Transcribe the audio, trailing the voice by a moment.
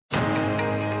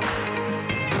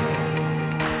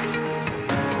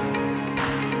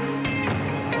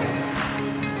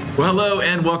Well, hello,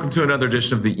 and welcome to another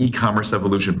edition of the eCommerce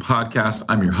Evolution podcast.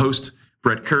 I'm your host,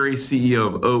 Brett Curry, CEO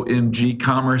of OMG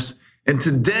Commerce. And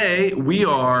today we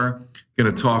are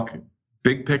going to talk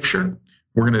big picture.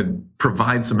 We're going to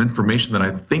provide some information that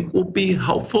I think will be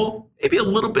helpful, maybe a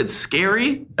little bit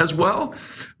scary as well,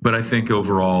 but I think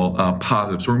overall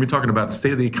positive. So we're going to be talking about the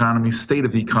state of the economy, state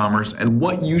of e-commerce, and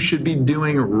what you should be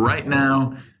doing right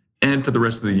now and for the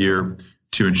rest of the year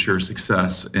to ensure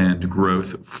success and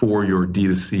growth for your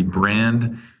D2C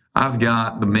brand. I've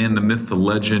got the man, the myth, the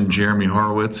legend, Jeremy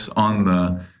Horowitz on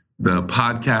the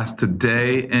podcast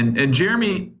today. And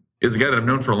Jeremy is a guy that I've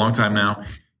known for a long time now.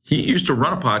 He used to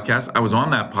run a podcast. I was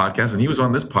on that podcast, and he was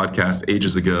on this podcast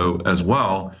ages ago as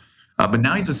well. But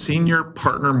now he's a senior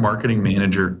partner marketing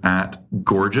manager at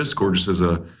Gorgias. Gorgias is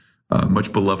a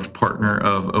much beloved partner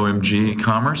of OMG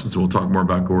Commerce, and so we'll talk more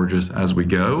about Gorgias as we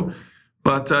go.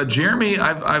 But Jeremy,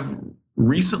 I've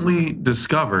recently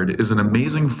discovered is an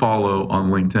amazing follow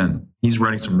on LinkedIn. He's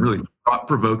writing some really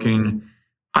thought-provoking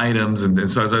items, and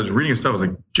so as I was reading his stuff, I was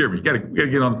like, Jeremy, you gotta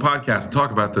get on the podcast and talk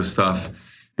about this stuff.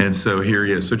 And so here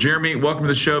he is. So Jeremy, welcome to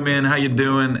the show, man. How you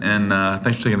doing? And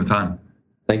thanks for taking the time.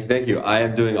 Thank you. I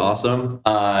am doing awesome.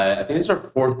 I think it's our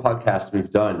fourth podcast we've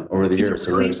done over the years,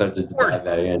 so we're excited to dive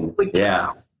that in.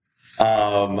 Yeah.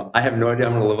 I have no idea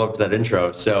I'm going to live up to that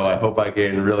intro, so I hope I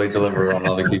can really deliver on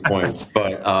all the key points.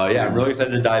 But yeah, I'm really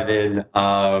excited to dive in.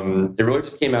 It really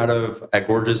just came out of, at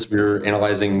Gorgias, we were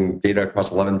analyzing data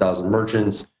across 11,000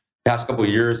 merchants. Past couple of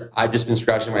years, I've just been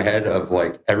scratching my head of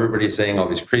like everybody saying all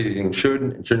these crazy things should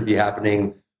and shouldn't be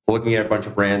happening. Looking at a bunch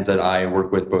of brands that I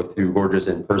work with both through Gorgias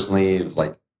and personally, it was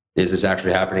like, is this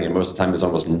actually happening? And most of the time it's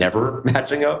almost never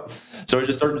matching up. So I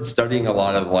just started studying a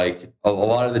lot of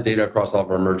the data across all of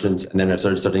our merchants. And then I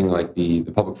started studying like the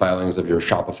public filings of your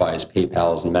Shopify's,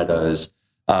 PayPal's, Meta's,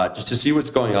 just to see what's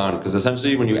going on. Because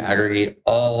essentially when you aggregate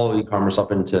all e-commerce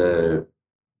up into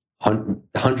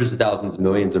hundreds of thousands,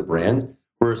 millions of brands,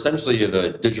 we're essentially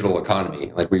the digital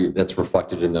economy. That's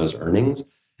reflected in those earnings.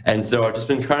 And so I've just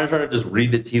been trying to just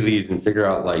read the tea leaves and figure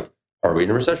out like, are we in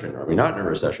a recession? Are we not in a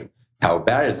recession? How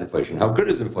bad is inflation? How good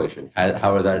is inflation?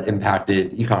 How has that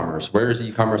impacted e-commerce? Where is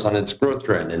e-commerce on its growth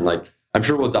trend? And like, I'm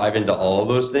sure we'll dive into all of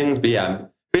those things. But yeah, I'm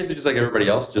basically just like everybody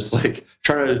else, just like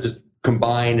trying to just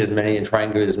combine as many and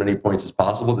triangulate as many points as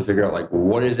possible to figure out like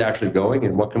what is actually going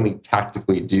and what can we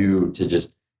tactically do to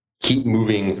just keep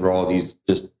moving through all these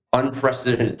just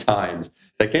unprecedented times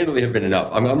that candidly have been enough.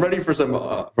 I'm ready for some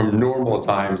from normal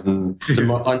times and some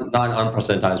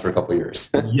non-unprecedented times for a couple of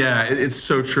years. Yeah, it's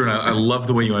so true. And I love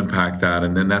the way you unpack that.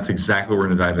 And then that's exactly what we're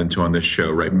going to dive into on this show,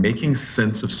 right? Making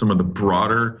sense of some of the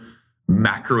broader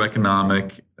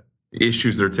macroeconomic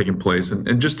issues that are taking place.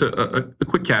 And just a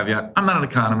quick caveat, I'm not an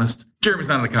economist. Jeremy's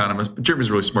not an economist, but Jeremy's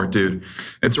a really smart dude.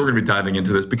 And so we're going to be diving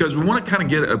into this because we want to kind of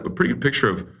get a pretty good picture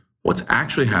of what's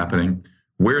actually happening,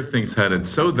 where are things headed,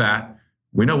 so that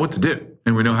we know what to do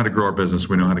and we know how to grow our business.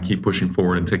 We know how to keep pushing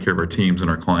forward and take care of our teams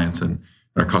and our clients and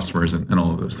our customers and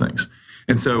all of those things.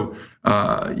 And so,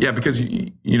 because I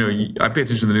pay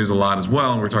attention to the news a lot as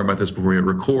well. And we're talking about this before we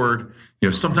record.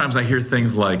 Sometimes I hear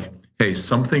things like, "Hey,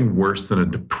 something worse than a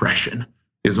depression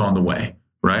is on the way,"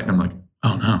 right? And I'm like,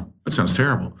 "Oh no, that sounds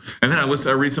terrible." And then I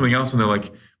read something else, and they're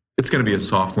like, "It's going to be a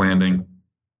soft landing.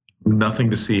 Nothing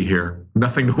to see here,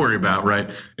 nothing to worry about,"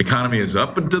 right? Economy is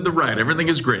up and to the right. Everything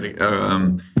is great.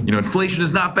 Inflation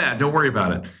is not bad. Don't worry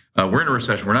about it. We're in a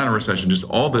recession. We're not in a recession. Just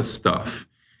all this stuff.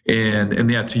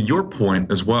 And yeah, to your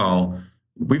point as well,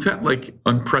 we've had like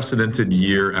unprecedented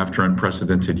year after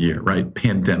unprecedented year, right?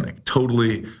 Pandemic,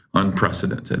 totally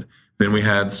unprecedented. Then we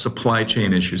had supply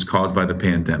chain issues caused by the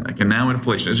pandemic, and now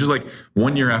inflation. It's just like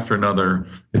one year after another.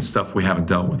 It's stuff we haven't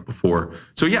dealt with before.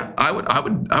 So yeah, I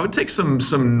would take some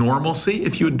normalcy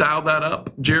if you would dial that up,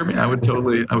 Jeremy. I would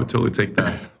totally take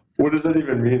that. What does that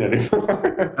even mean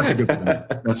anymore?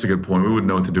 That's a good point. We wouldn't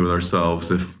know what to do with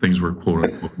ourselves if things were quote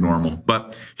unquote normal.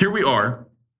 But here we are,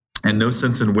 and no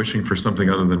sense in wishing for something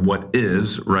other than what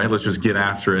is, right? Let's just get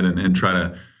after it and try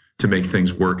to make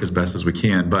things work as best as we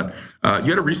can. But you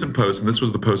had a recent post, and this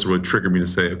was the post that really triggered me to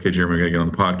say, okay, Jeremy, we got to get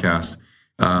on the podcast.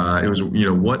 It was,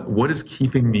 what is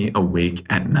keeping me awake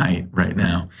at night right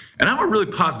now? And I'm a really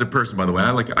positive person, by the way.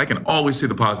 I can always see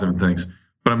the positive things,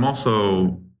 but I'm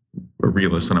also a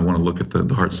realist and I want to look at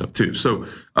the hard stuff too. So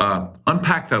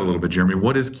unpack that a little bit, Jeremy.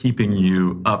 What is keeping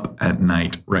you up at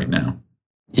night right now?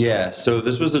 Yeah, so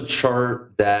this was a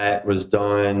chart that was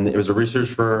done. It was a research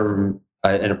firm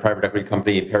and a private equity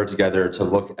company paired together to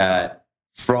look at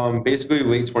from basically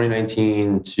late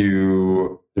 2019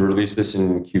 to release this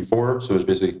in Q4. So it was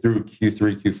basically through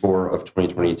Q3, Q4 of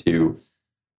 2022.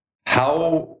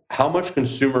 How much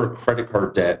consumer credit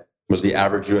card debt was the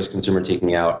average US consumer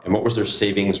taking out, and what was their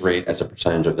savings rate as a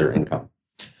percentage of their income.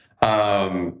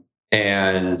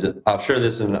 And I'll share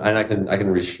this, and I can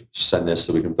send this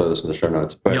so we can throw this in the show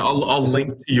notes. But yeah, I'll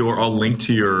link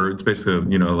to your. It's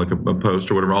basically like a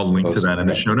post or whatever. I'll link to that in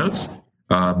the show notes.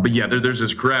 But yeah, there's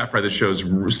this graph, right, that shows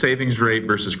savings rate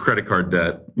versus credit card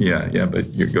debt. Yeah, but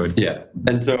you're good. Yeah,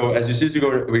 and so as you see,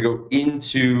 we go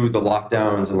into the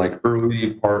lockdowns and like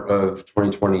early part of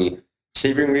 2020,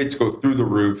 saving rates go through the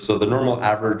roof. So the normal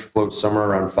average floats somewhere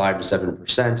around 5 to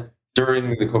 7%. During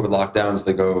the COVID lockdowns,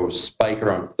 they go spike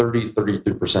around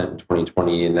 33% in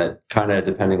 2020, and that kind of,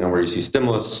 depending on where you see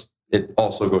stimulus, it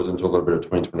also goes into a little bit of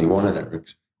 2021 at a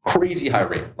crazy high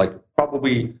rate, like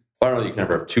probably. I don't know, you can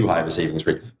never have too high of a savings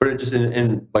rate, but it just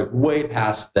in like way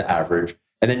past the average.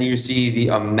 And then you see the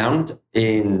amount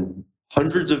in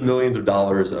hundreds of millions of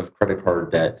dollars of credit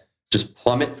card debt just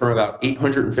plummet from about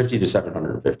 850 to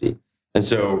 750. And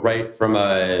so, right from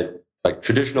a like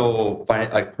traditional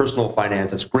like personal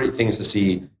finance, that's great things to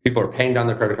see. People are paying down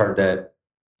their credit card debt,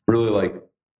 really like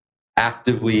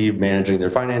actively managing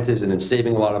their finances and then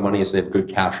saving a lot of money so they have good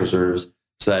cash reserves.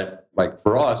 So that, like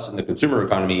for us in the consumer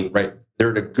economy, right, they're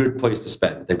in a good place to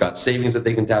spend. They've got savings that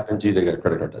they can tap into. They've got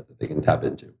credit card debt that they can tap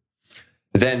into.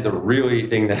 Then the really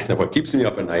thing that what keeps me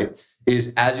up at night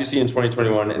is, as you see in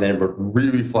 2021, and then what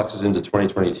really flexes into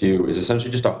 2022, is essentially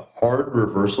just a hard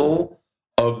reversal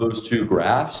of those two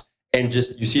graphs. And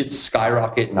just, you see it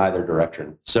skyrocket in either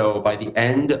direction. So by the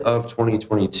end of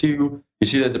 2022, you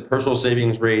see that the personal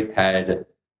savings rate had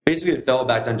basically, it fell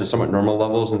back down to somewhat normal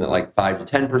levels in the like 5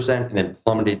 to 10%, and then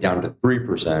plummeted down to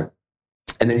 3%.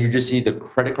 And then you just see the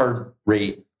credit card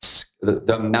rate,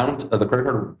 the amount of the credit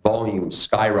card volume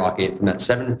skyrocket from that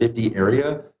 750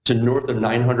 area to north of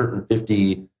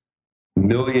 $950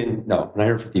 billion.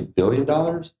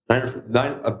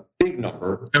 A big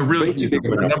number. A really huge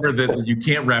number, a number that you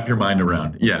can't wrap your mind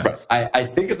around. Yeah. Right. I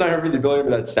think it's 950 billion,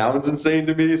 but that sounds insane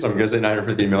to me. So I'm going to say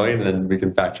 950 million, and then we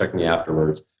can fact check me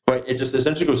afterwards. But it just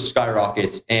essentially goes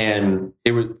skyrockets, and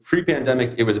it was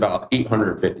pre-pandemic, it was about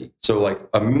 850. So like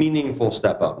a meaningful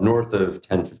step up, north of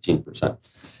 10, 15%.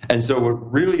 And so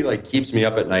what really like keeps me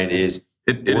up at night is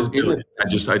it is billion. I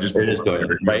just it is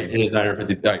billion, right? It is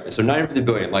 950. Right. So 950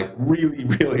 billion, like really,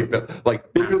 really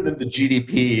like bigger than the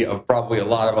GDP of probably a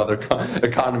lot of other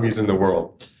economies in the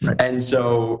world. Right. And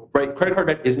so, right, credit card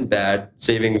debt isn't bad.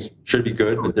 Savings should be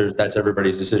good, but that's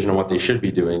everybody's decision on what they should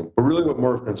be doing. But really, what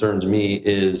more concerns me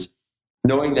is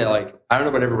knowing that, like, I don't know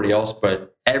about everybody else,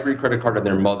 but every credit card of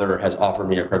their mother has offered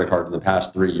me a credit card in the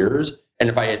past 3 years. And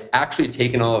if I had actually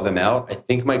taken all of them out, I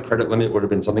think my credit limit would have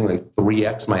been something like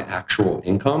 3x my actual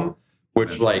income,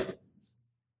 which like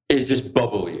is just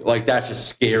bubbly. Like that's just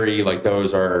scary. Like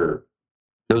those are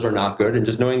not good. And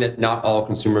just knowing that not all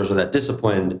consumers are that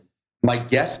disciplined, my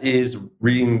guess is,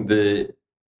 reading the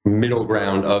middle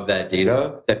ground of that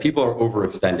data, that people are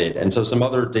overextended. And so some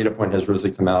other data point has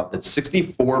recently come out that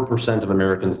 64% of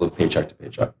Americans live paycheck to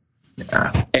paycheck.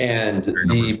 Yeah. And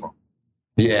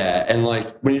and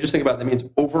like when you just think about it, that means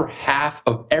over half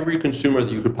of every consumer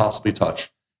that you could possibly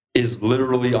touch is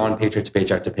literally on paycheck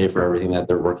to pay for everything that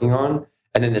they're working on.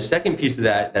 And then the second piece of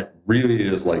that really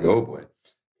is like, oh boy,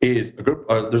 is a good,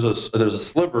 there's a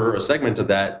sliver, a segment of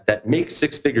that makes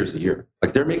 6 figures a year.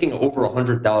 Like they're making over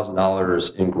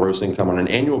 $100,000 in gross income on an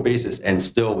annual basis and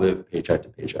still live paycheck to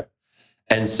paycheck.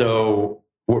 And so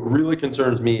what really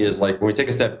concerns me is like when we take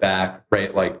a step back,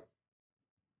 right? Like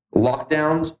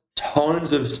lockdowns,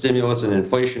 tons of stimulus and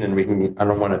inflation, and I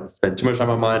don't want to spend too much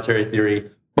time on monetary theory,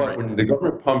 but when the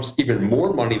government pumps even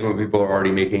more money than what people are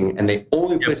already making, and the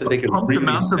only place that they can pump really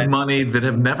amounts of money that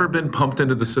have never been pumped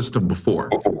into the system before.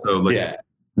 So like,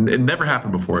 it never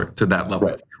happened before to that level.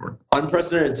 Right. Sure.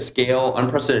 Unprecedented scale,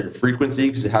 unprecedented frequency,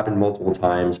 because it happened multiple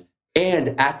times.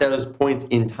 And at those points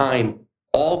in time,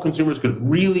 all consumers could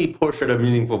really push at a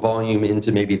meaningful volume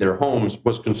into maybe their homes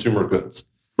was consumer goods.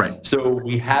 Right. So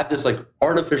we have this like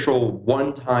artificial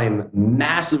one-time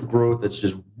massive growth that's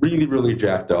just really, really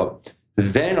jacked up.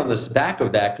 Then on the back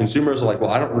of that, consumers are like,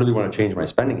 well, I don't really want to change my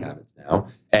spending habits now.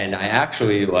 And I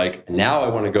actually now I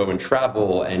want to go and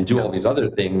travel and do all these other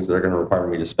things that are going to require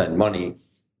me to spend money.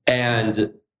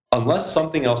 And unless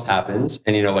something else happens,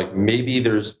 and like maybe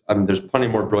there's plenty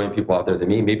more brilliant people out there than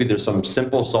me, maybe there's some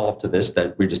simple solve to this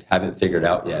that we just haven't figured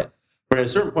out yet. But at a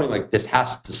certain point, like this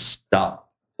has to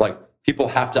stop. Like people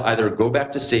have to either go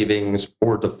back to savings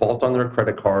or default on their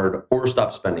credit card or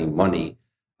stop spending money.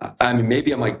 I mean,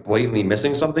 maybe I'm like blatantly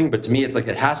missing something, but to me, it's like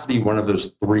it has to be one of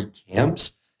those 3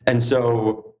 camps. And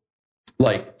so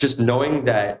like just knowing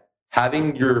that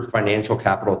having your financial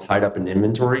capital tied up in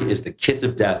inventory is the kiss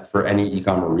of death for any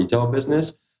e-commerce retail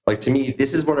business. like, to me,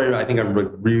 this is what I think I'm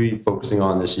really focusing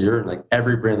on this year. And like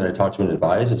every brand that I talk to and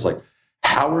advise, it's like,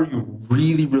 how are you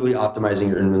really, really optimizing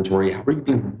your inventory? How are you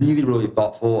being really, really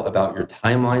thoughtful about your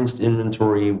timelines to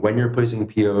inventory, when you're placing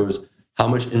POs, how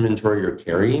much inventory you're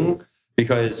carrying?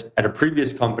 Because at a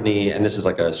previous company, and this is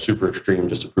like a super extreme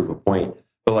just to prove a point,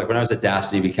 but like when I was at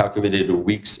Dastly, we calculated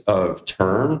weeks of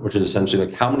turn, which is essentially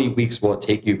like how many weeks will it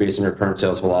take you based on your current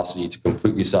sales velocity to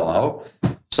completely sell out.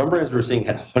 Some brands we're seeing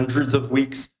had hundreds of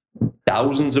weeks,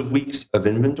 thousands of weeks of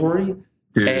inventory.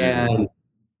 Dude. And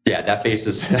yeah, that face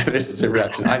is a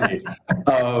reaction I made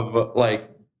of like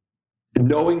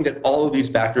knowing that all of these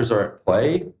factors are at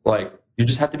play. Like, you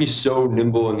just have to be so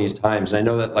nimble in these times. And I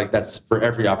know that like that's for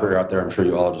every operator out there. I'm sure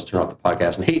you all just turn off the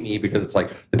podcast and hate me because it's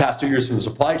like the past 2 years from the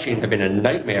supply chain have been a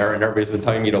nightmare, and everybody's been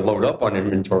telling me to load up on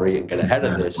inventory and get ahead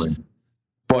of this.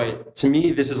 But to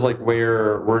me, this is like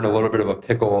where we're in a little bit of a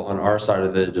pickle on our side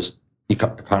of the just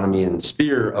economy and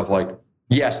sphere of like,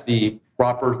 yes, the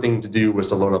proper thing to do was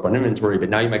to load up on inventory, but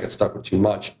now you might get stuck with too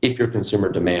much if your consumer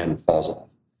demand falls off.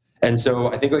 And so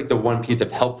I think like the one piece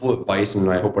of helpful advice, and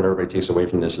I hope what everybody takes away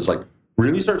from this, is like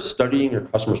really start studying your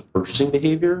customers' purchasing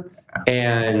behavior.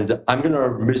 And I'm going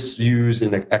to misuse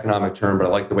an economic term, but I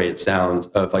like the way it sounds,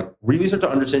 of like really start to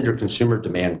understand your consumer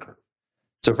demand curve.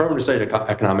 So for everyone who studied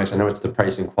economics, I know it's the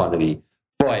price and quantity,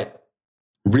 but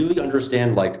really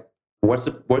understand like what's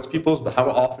people's, how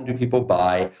often do people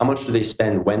buy? How much do they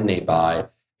spend when they buy?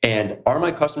 And are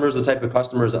my customers the type of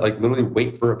customers that like literally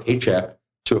wait for a paycheck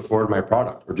to afford my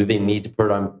product? Or do they need to put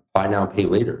it on buy now, pay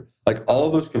later? Like all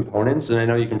of those components. And I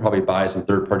know you can probably buy some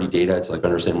third-party data to like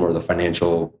understand more of the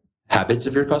financial habits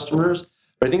of your customers.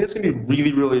 But I think that's going to be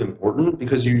really, really important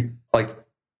because you like,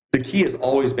 the key has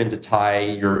always been to tie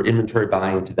your inventory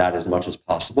buying to that as much as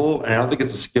possible. And I don't think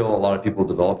it's a skill a lot of people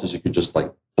developed as you could just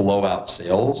like blow out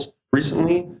sales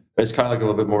recently. But it's kind of like a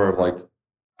little bit more of like,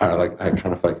 I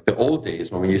kind of like the old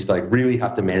days when we used to like really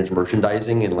have to manage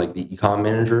merchandising and like the e-com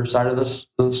manager side of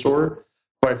the store.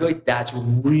 But I feel like that's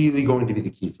really going to be the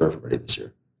key for everybody this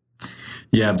year.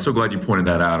 Yeah, I'm so glad you pointed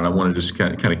that out. And I want to just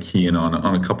kind of key in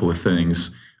on a couple of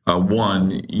things.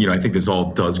 One, I think this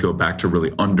all does go back to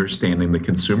really understanding the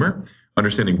consumer,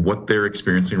 understanding what they're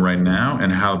experiencing right now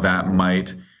and how that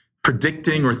might,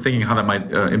 predicting or thinking how that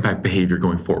might impact behavior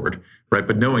going forward, right?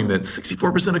 But knowing that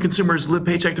 64% of consumers live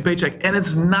paycheck to paycheck, and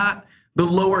it's not the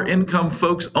lower income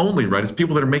folks only, right? It's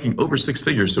people that are making over six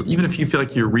figures. So even if you feel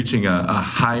like you're reaching a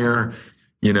higher,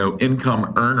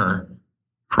 income earner,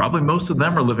 probably most of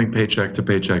them are living paycheck to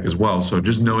paycheck as well. So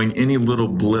just knowing any little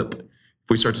blip, if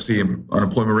we start to see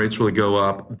unemployment rates really go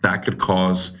up, that could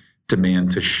cause demand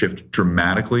to shift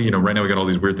dramatically. Right now we got all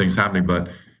these weird things happening, but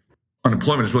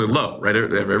unemployment is really low, right?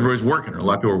 Everybody's working, or a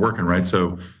lot of people are working, right?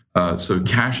 So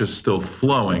cash is still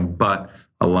flowing, but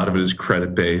a lot of it is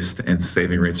credit based, and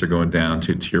saving rates are going down.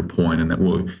 To your point, and that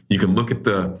you can look at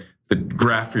the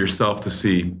graph for yourself to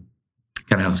see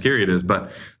kind of how scary it is.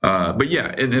 But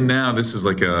yeah, and now this is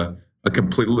like a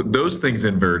complete, those things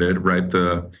inverted, right?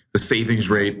 The savings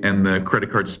rate and the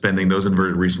credit card spending, those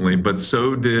inverted recently, but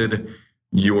so did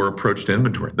your approach to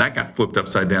inventory. That got flipped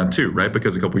upside down too, right?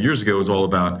 Because a couple of years ago it was all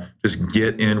about just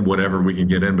get in whatever we can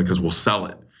get in because we'll sell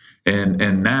it.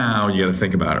 And now you got to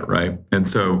think about it, right? And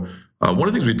so one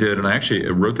of the things we did, and I actually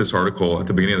wrote this article at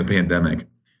the beginning of the pandemic,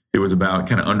 it was about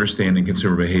kind of understanding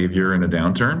consumer behavior in a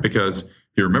downturn, because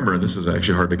if you remember, this is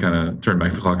actually hard to kind of turn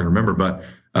back the clock and remember, but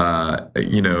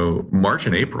March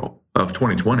and April of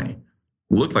 2020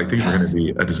 looked like things were going to be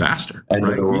a disaster. End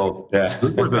of the world. Yeah.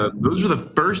 Those were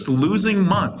the first losing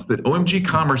months that OMG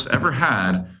Commerce ever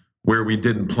had where we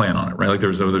didn't plan on it, right? Like there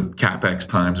was other CapEx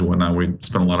times and whatnot. We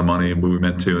spent a lot of money and we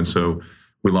meant to, and so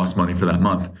we lost money for that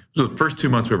month. Those were the first 2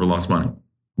 months we ever lost money.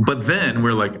 But then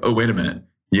we're like, oh, wait a minute.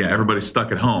 Yeah, everybody's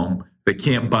stuck at home. They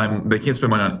can't spend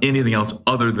money on anything else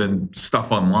other than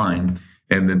stuff online.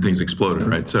 And then things exploded,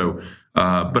 right? So,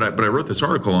 but I wrote this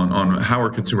article on how are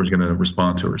consumers going to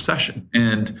respond to a recession.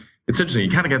 And it's interesting.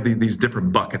 You kind of got these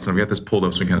different buckets, and I've got this pulled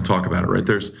up so we can kind of talk about it, right?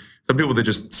 There's some people that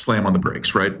just slam on the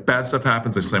brakes, right? Bad stuff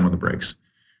happens, they slam on the brakes.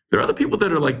 There are other people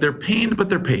that are like, they're pained, but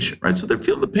they're patient, right? So they're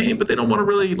feeling the pain, but they don't want to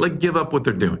really like give up what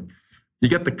they're doing. You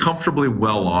got the comfortably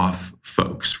well-off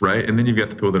folks, right? And then you've got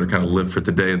the people that are kind of live for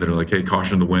today that are like, hey,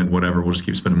 caution the wind, whatever, we'll just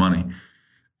keep spending money.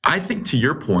 I think to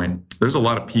your point, there's a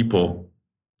lot of people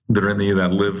that are in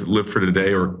that live for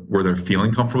today, or where they're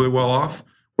feeling comfortably well off,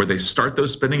 where they start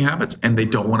those spending habits and they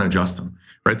don't want to adjust them,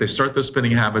 right? They start those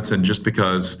spending habits, and just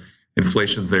because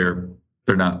inflation's there,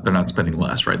 they're not spending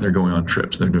less, right? They're going on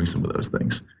trips, they're doing some of those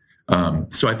things.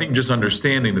 So I think just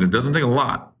understanding that it doesn't take a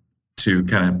lot to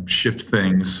kind of shift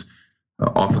things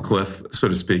off a cliff, so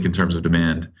to speak, in terms of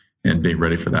demand, and being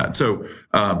ready for that. So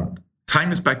tying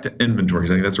this back to inventory,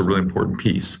 'cause I think that's a really important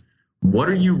piece. What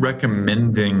are you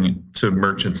recommending to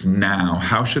merchants now?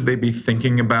 How should they be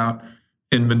thinking about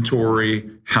inventory?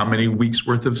 How many weeks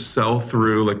worth of sell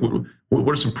through? Like,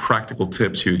 what are some practical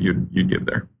tips you'd give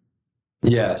there?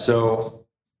 Yeah, so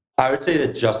I would say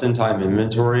that just-in-time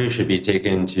inventory should be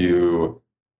taken to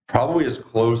probably as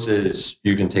close as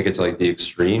you can take it to like the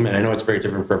extreme. And I know it's very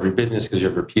different for every business because you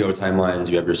have your PO timelines,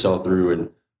 you have your sell-through and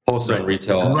wholesale and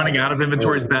retail. And running out of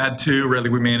inventory is bad too, right?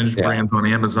 Like we manage brands on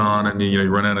Amazon, and you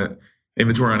run out of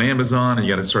inventory on Amazon, and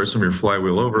you got to start some of your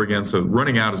flywheel over again. So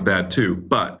running out is bad too,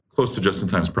 but close to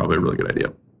just-in-time is probably a really good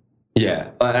idea. Yeah,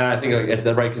 and I think that's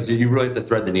right, because you really have to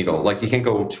thread the needle. Like you can't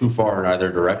go too far in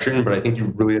either direction, but I think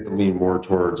you really have to lean more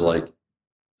towards like,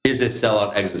 is it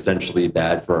sellout existentially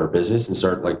bad for our business, and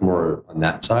start like more on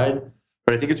that side.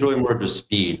 But I think it's really more just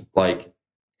speed. Like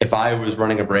if I was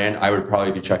running a brand, I would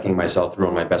probably be checking my sell-through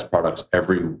on my best products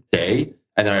every day,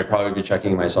 and then I'd probably be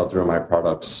checking my sell-through on my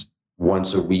products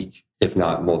once a week, if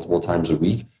not multiple times a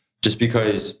week, just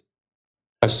because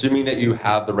assuming that you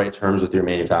have the right terms with your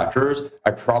manufacturers,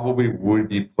 I probably would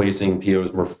be placing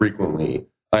POs more frequently.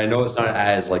 I know it's not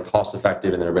as like cost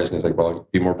effective, and everybody's going to say, well,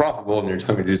 be more profitable, and you're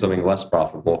telling me to do something less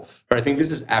profitable. But I think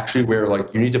this is actually where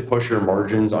like you need to push your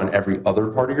margins on every other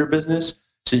part of your business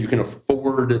so you can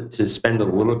afford to spend a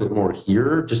little bit more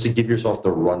here just to give yourself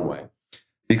the runway.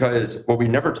 Because what we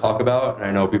never talk about, and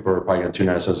I know people are probably going to tune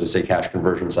out as to say cash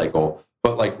conversion cycle,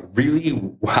 but like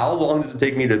really, how long does it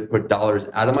take me to put dollars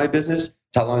out of my business?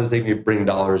 How long does it take me to bring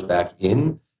dollars back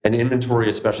in? And inventory,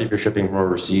 especially if you're shipping from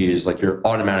overseas, like you're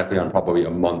automatically on probably a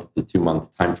month to 2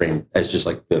 month time frame as just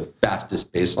like the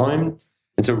fastest baseline.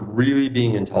 And so really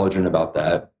being intelligent about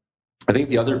that. I think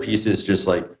the other piece is just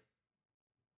like,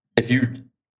 if you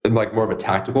like more of a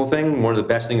tactical thing, one of the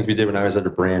best things we did when I was at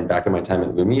a brand back in my time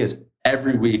at Lumi is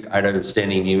every week I'd have a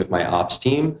standing meeting with my ops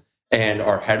team, and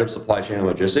our head of supply chain and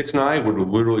logistics and I would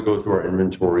literally go through our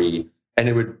inventory, and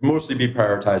it would mostly be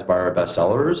prioritized by our best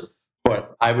sellers.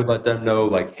 But I would let them know,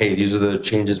 like, hey, these are the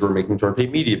changes we're making to our paid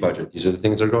media budget. These are the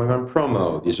things that are going on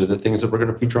promo. These are the things that we're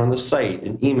going to feature on the site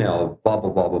and email, blah,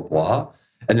 blah, blah, blah, blah.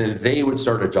 And then they would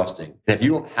start adjusting. And if you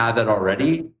don't have that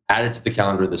already, add it to the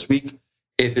calendar this week.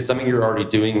 If it's something you're already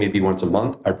doing maybe once a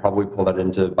month, I'd probably pull that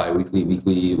into bi-weekly,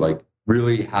 weekly, like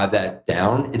really have that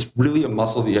down. It's really a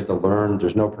muscle that you have to learn.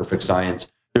 There's no perfect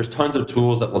science. There's tons of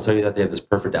tools that will tell you that they have this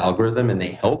perfect algorithm and they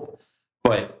help.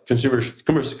 But consumer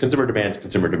demand is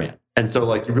consumer demand. And so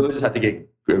like you really just have to get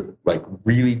like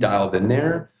really dialed in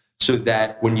there so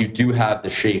that when you do have the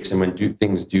shakes and when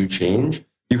things do change,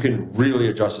 you can really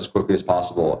adjust as quickly as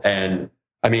possible. And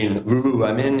I mean,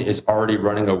 Lululemon is already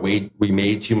running a we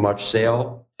made too much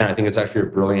sale. And I think it's actually a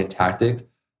brilliant tactic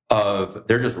of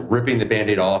they're just ripping the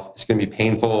Band-Aid off. It's going to be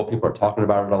painful. People are talking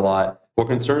about it a lot. What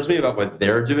concerns me about what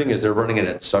they're doing is they're running it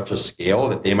at such a scale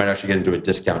that they might actually get into a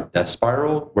discount death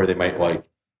spiral where they might like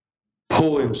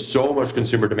pull in so much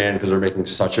consumer demand because they're making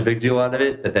such a big deal out of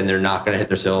it that then they're not going to hit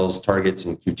their sales targets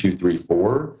in Q2, 3,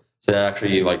 4. So that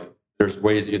actually like there's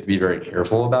ways that you have to be very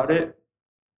careful about it.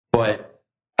 But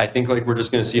I think like we're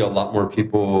just going to see a lot more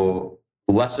people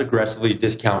less aggressively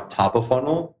discount top of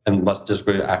funnel and less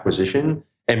discount acquisition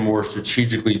and more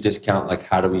strategically discount like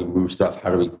how do we move stuff, how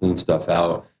do we clean stuff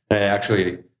out. And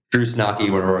actually, Drew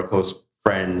Snaki, one of our close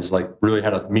friends, like really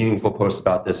had a meaningful post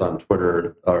about this on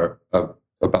Twitter or about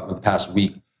the past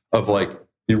week of like,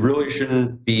 you really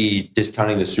shouldn't be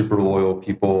discounting the super loyal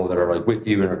people that are like with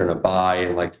you and are going to buy.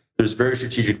 And like, there's very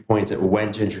strategic points at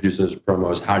when to introduce those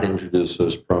promos, how to introduce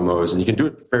those promos. And you can do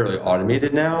it fairly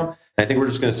automated now. And I think we're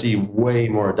just going to see way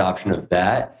more adoption of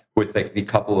that with like the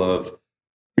couple of,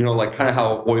 you know, like kind of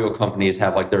how oil companies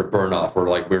have like their burn off or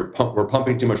like we're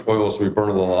pumping too much oil, so we burn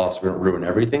a little off so we don't ruin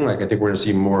everything. Like I think we're going to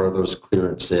see more of those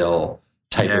clearance sale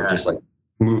type of just like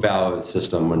move out of the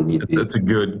system when need be. That's a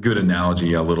good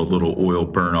analogy. A little oil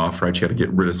burn off, right? You got to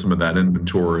get rid of some of that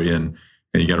inventory and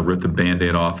you got to rip the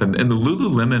Band-Aid off. And the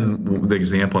Lululemon, the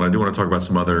example, and I do want to talk about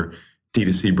some other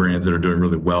D2C brands that are doing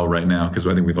really well right now because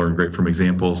I think we learned great from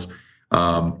examples.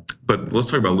 But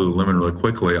let's talk about Lululemon really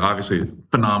quickly. Obviously,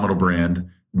 phenomenal brand.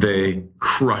 They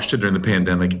crushed it during the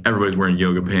pandemic. Everybody's wearing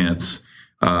yoga pants,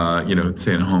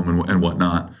 staying at home and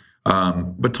whatnot.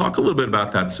 But talk a little bit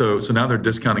about that. So now they're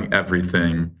discounting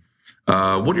everything.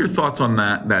 What are your thoughts on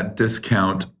that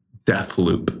discount death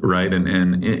loop, right?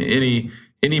 And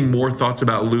any more thoughts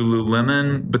about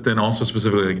Lululemon, but then also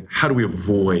specifically, like, how do we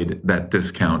avoid that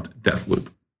discount death loop?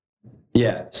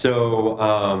 Yeah,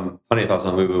 so plenty of thoughts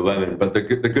on Lululemon, but the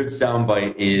good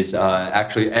soundbite is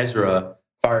actually Ezra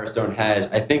Firestone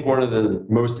has, I think, one of the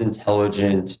most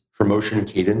intelligent promotion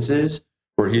cadences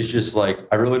where he's just like,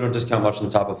 I really don't discount much on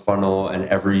the top of the funnel, and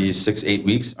every 6-8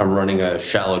 weeks I'm running a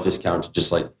shallow discount to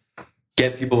just like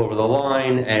get people over the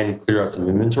line and clear out some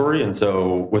inventory. And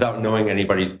so without knowing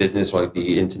anybody's business or like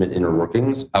the intimate inner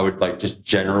workings, I would like just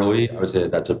generally, I would say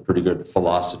that's a pretty good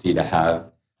philosophy to have.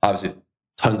 Obviously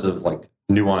tons of like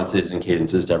nuances and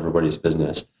cadences to everybody's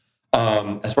business.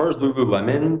 As far as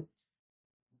Lululemon,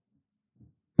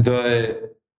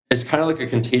 it's kind of like a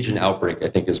contagion outbreak, I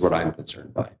think, is what I'm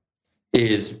concerned by.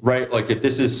 Is right, like if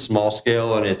this is small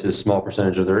scale and it's a small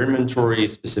percentage of their inventory,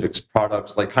 specific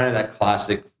products, like kind of that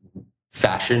classic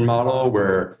fashion model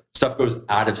where stuff goes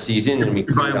out of season and we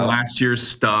you're buying last year's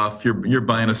stuff. You're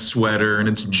buying a sweater and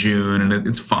it's June and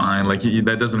it's fine. Like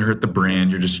that doesn't hurt the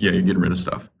brand. You're getting rid of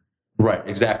stuff. Right,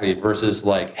 exactly. Versus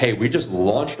like, hey, we just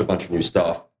launched a bunch of new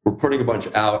stuff. We're putting a bunch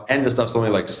out, and the stuff's only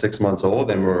like 6 months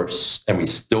old, and we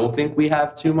still think we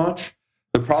have too much.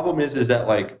 The problem is that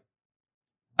like,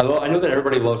 I know that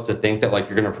everybody loves to think that like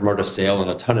you're going to promote a sale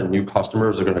and a ton of new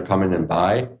customers are going to come in and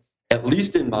buy. At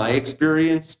least in my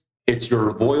experience, it's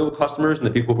your loyal customers and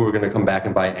the people who are going to come back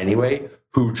and buy anyway,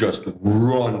 who just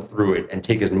run through it and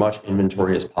take as much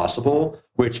inventory as possible,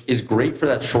 which is great for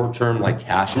that short-term like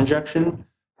cash injection.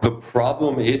 The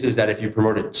problem is that if you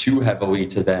promote it too heavily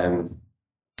to them,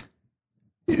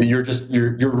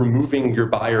 you're removing your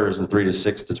buyers in 3 to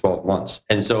 6 to 12 months.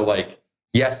 And so like,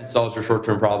 yes, it solves your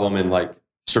short-term problem and like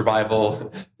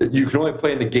survival. You can only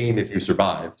play in the game if you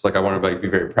survive. It's like, I want to like be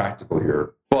very practical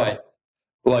here, but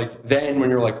like then when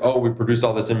you're like, oh, we produce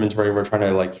all this inventory and we're trying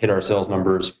to like hit our sales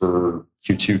numbers for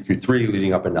Q2, Q3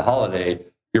 leading up into holiday,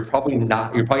 you're probably gonna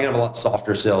have a lot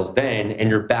softer sales then, and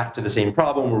you're back to the same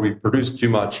problem where we've produced too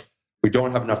much. We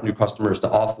don't have enough new customers to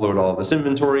offload all of this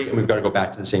inventory, and we've got to go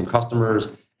back to the same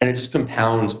customers, and it just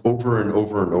compounds over and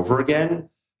over and over again.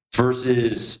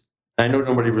 Versus, I know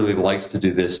nobody really likes to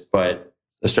do this, but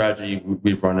a strategy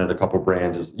we've run at a couple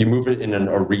brands is you move it in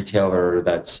a retailer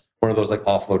that's one of those like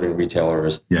offloading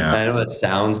retailers. Yeah. And I know that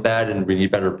sounds bad and we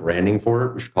need better branding for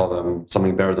it. We should call them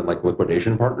something better than like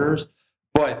liquidation partners,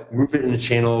 but move it in a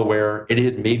channel where it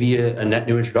is maybe a net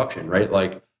new introduction, right?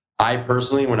 Like I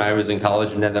personally, when I was in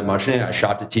college and didn't have that much in it, I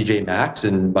shopped at TJ Maxx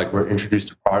and like we're introduced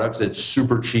to products at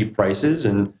super cheap prices.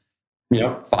 And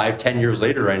 5-10 years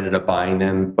later, I ended up buying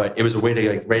them, but it was a way to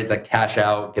like, right, it's like cash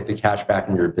out, get the cash back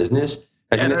into your business.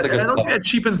 I don't think that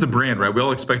cheapens the brand, right? We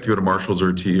all expect to go to Marshalls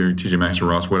or TJ Maxx or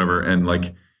Ross, whatever, and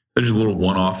like there's just little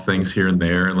one-off things here and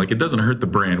there, and like it doesn't hurt the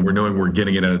brand. We're knowing we're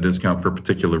getting it at a discount for a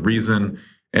particular reason,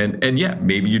 and yeah,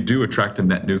 maybe you do attract a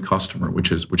net new customer,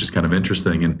 which is kind of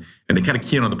interesting. And to kind of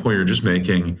key in on the point you're just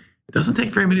making, it doesn't take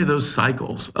very many of those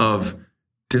cycles of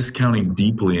discounting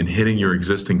deeply and hitting your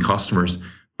existing customers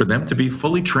for them to be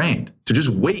fully trained to just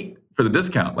wait for the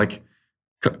discount. Like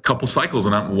couple cycles,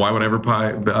 and why would I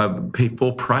ever pay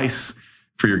full price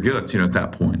for your goods, at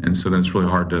that point? And so then it's really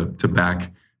hard to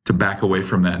back away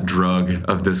from that drug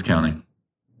of discounting.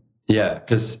 Yeah,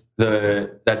 because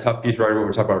that tough piece, right? What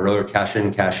we talked about earlier, cash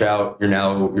in, cash out.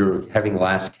 You're having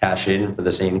last cash in for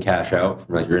the same cash out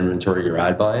from like your inventory, your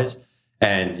ad buys,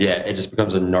 and yeah, it just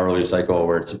becomes a gnarly cycle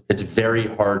where it's very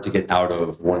hard to get out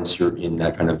of once you're in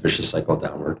that kind of vicious cycle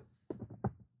downward.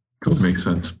 Totally makes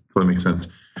sense.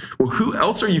 Well, who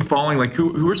else are you following? Like,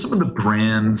 who are some of the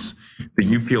brands that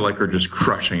you feel like are just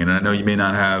crushing? And I know you may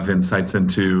not have insights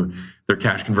into their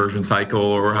cash conversion cycle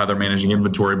or how they're managing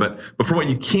inventory, but from what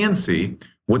you can see,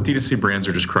 what D2C brands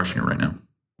are just crushing it right now?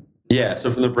 Yeah,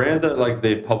 so from the brands that like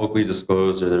they've publicly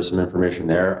disclosed or there's some information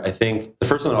there, I think the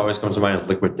first one that always comes to mind is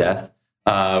Liquid Death.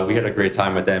 We had a great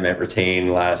time with them at Retain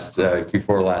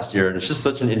Q4 last year, and it's just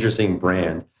such an interesting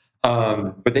brand.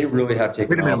 But they really have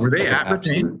taken. Wait a minute, off. were they at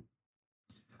Retain?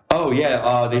 Oh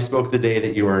yeah, they spoke the day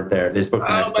that you weren't there. They spoke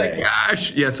the next day. Oh my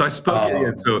gosh! Yeah, so I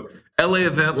spoke. So LA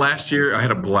event last year, I had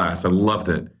a blast. I loved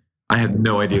it. I had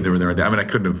no idea they were there. I mean, I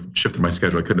couldn't have shifted my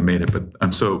schedule. I couldn't have made it. But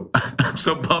I'm so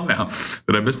bummed now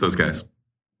that I missed those guys.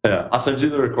 Yeah, I'll send you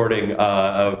the recording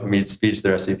of Hamid's speech,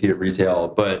 their SVP of retail.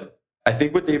 But I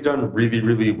think what they've done really,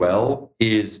 really well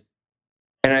is.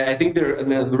 And I think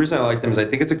the reason I like them is I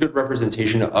think it's a good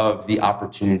representation of the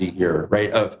opportunity here, right?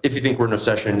 Of if you think we're in a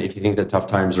recession, if you think that tough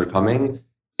times are coming,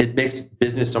 it makes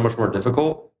business so much more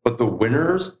difficult. But the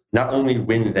winners not only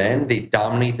win then, they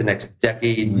dominate the next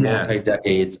decades,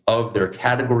 multi-decades of their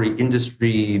category,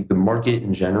 industry, the market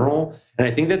in general. And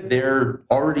I think that they're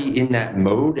already in that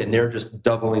mode and they're just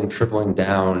doubling, tripling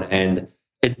down. And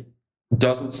it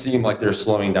doesn't seem like they're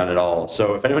slowing down at all.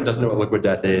 So if anyone doesn't know what Liquid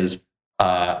Death is,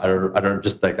 I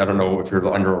don't know if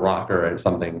you're under a rock or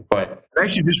something, but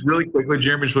actually, just really quickly,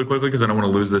 Jeremy, because I don't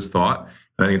want to lose this thought.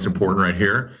 I think it's important right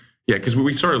here. Yeah, because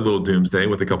we started a little doomsday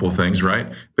with a couple of things,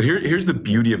 right? But here's the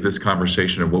beauty of this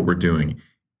conversation of what we're doing.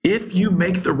 If you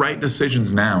make the right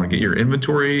decisions now and get your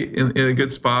inventory in a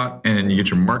good spot and you get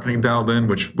your marketing dialed in,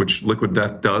 which Liquid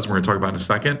Death does, we're going to talk about in a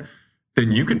second,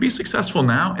 then you can be successful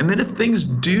now. And then if things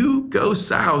do go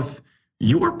south,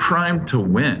 you're primed to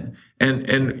win.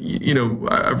 And you know,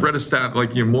 I've read a stat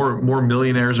like, you know, more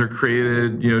millionaires are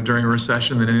created, you know, during a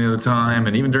recession than any other time,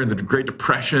 and even during the Great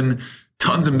Depression,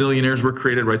 tons of millionaires were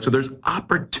created, right? So there's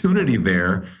opportunity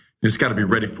there. You just got to be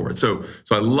ready for it. So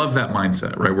I love that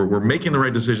mindset, right? We're making the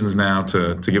right decisions now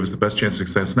to give us the best chance of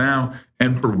success now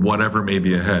and for whatever may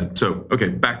be ahead. So, okay,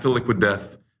 back to Liquid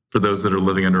Death. For those that are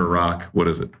living under a rock, what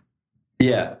is it?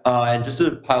 Yeah, and just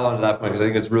to pile onto that point, because I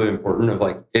think it's really important of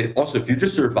like, it also, if you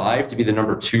just survive to be the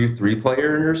number 2, 3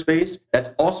 player in your space, that's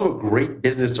also a great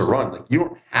business to run. Like, you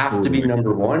don't have to be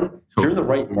number one. If you're in the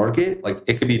right market, like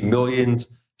it could be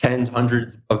millions, tens,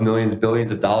 hundreds of millions,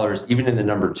 billions of dollars, even in the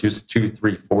number 2,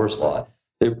 3, 4 slot.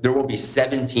 There won't be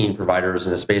 17 providers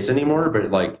in a space anymore,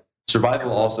 but like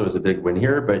survival also is a big win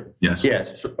here. But yes,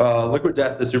 Liquid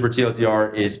Death, the Super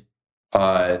TLDR is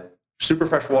super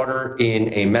fresh water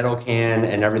in a metal can,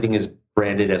 and everything is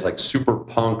branded as like super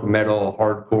punk, metal,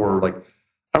 hardcore, like,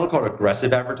 I don't call it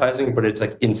aggressive advertising, but it's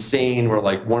like insane, where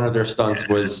like one of their stunts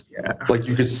was like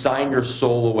you could sign your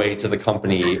soul away to the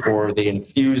company, or they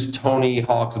infused Tony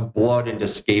Hawk's blood into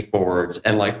skateboards,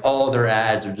 and like all their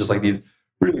ads are just like these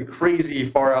really crazy,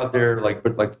 far out there, like,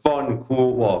 but like fun,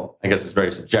 cool. Well, I guess it's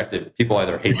very subjective. People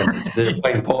either hate them, they're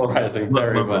playing polarizing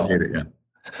very well.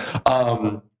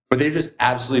 But they've just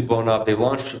absolutely blown up. They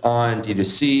launched on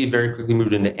D2C, very quickly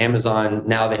moved into Amazon.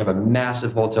 Now they have a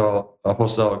massive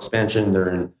wholesale expansion. They're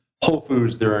in Whole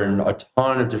Foods. They're in a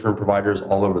ton of different providers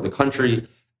all over the country.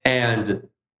 And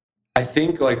I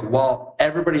think like while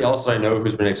everybody else I know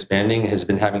who's been expanding has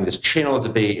been having this channel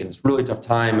debate, and it's really tough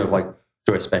time of like,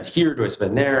 do I spend here? Do I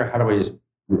spend there? How do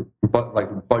I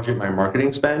budget my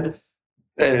marketing spend?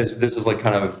 And this is like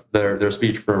kind of their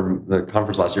speech from the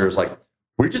conference last year is like,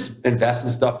 we just invest in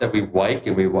stuff that we like,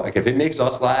 and we like, if it makes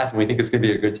us laugh and we think it's going to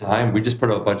be a good time, we just put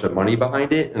a bunch of money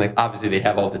behind it. And like, obviously they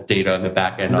have all the data on the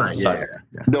back end on the side,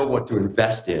 know what to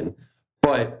invest in.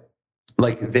 But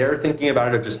like, they're thinking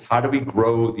about it of just how do we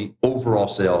grow the overall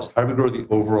sales? How do we grow the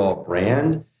overall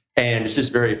brand? And it's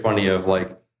just very funny of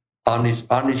like,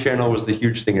 omni-channel was the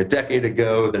huge thing a decade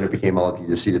ago. Then it became all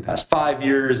D2C the past 5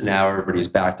 years. Now everybody's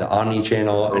back to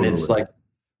omni-channel. And it's like,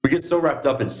 we get so wrapped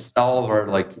up in all of our,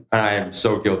 like, and I am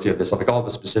so guilty of this, like all the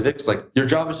specifics. Like, your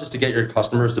job is just to get your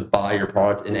customers to buy your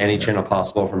product in any channel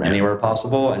possible, from anywhere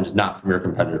possible, and not from your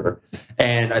competitor.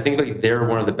 And I think like they're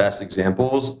one of the best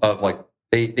examples of like,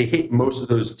 they hit most of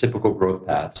those typical growth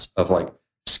paths of like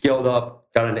scaled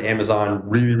up, got into Amazon,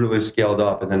 really, really scaled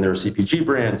up, and then they're a CPG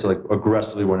brand, so like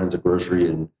aggressively went into grocery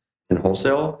and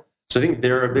wholesale. So I think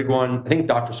they're a big one. I think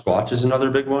Dr. Squatch is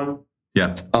another big one.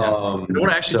 Yeah. I want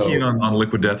to actually key in on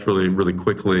Liquid Death really, really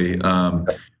quickly.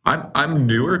 I'm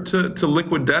newer to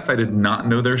Liquid Death. I did not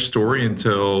know their story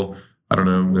until, I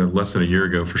don't know, less than a year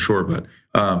ago for sure. But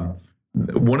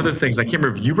one of the things, I can't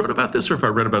remember if you wrote about this or if I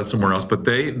read about it somewhere else, but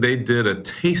they did a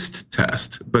taste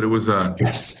test, but it was a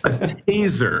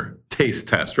taser taste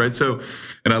test, right? So,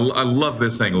 and I love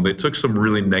this angle. They took some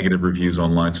really negative reviews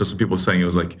online. So some people saying it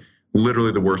was like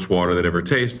literally the worst water they'd ever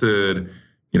tasted,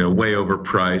 you know, way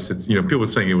overpriced. It's, you know, people were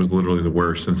saying it was literally the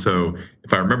worst. And so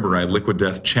if I remember right, Liquid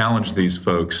Death challenged these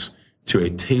folks to a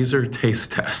taser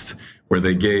taste test where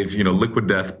they gave, you know, Liquid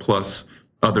Death plus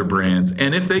other brands.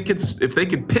 And if they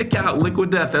could pick out Liquid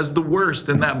Death as the worst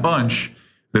in that bunch,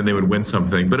 then they would win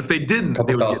something. But if they didn't,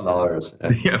 they would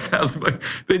 $1,000. Yeah, $1,000.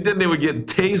 If they didn't, they would get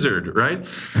tasered, right?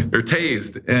 Or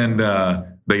tased. And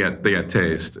they got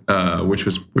tased, which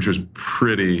was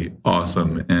pretty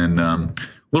awesome. And a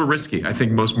little risky. I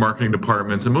think most marketing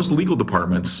departments and most legal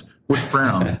departments would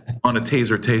frown on a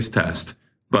taser taste test,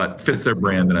 but fits their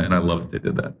brand, and I love that they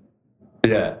did that.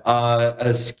 Yeah,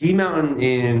 a ski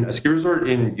resort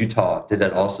in Utah did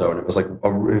that also, and it was like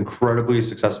an incredibly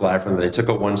successful ad for them. They took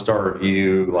a 1-star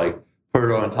review, like put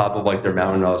it on top of like their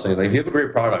mountain and all those things. Like, if you have a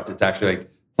great product, it's actually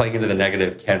like playing into the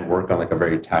negative can work on like a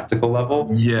very tactical level.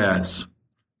 Yes.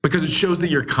 Because it shows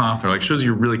that you're confident, like shows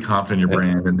you're really confident in your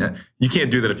brand, and you can't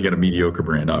do that if you got a mediocre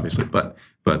brand, obviously. But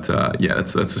yeah,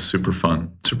 that's a super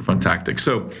fun tactic.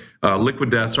 So Liquid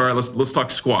Death. All right, let's talk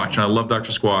Squatch. And I love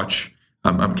Dr. Squatch.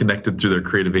 I'm connected through their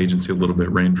creative agency a little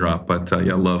bit, Raindrop. But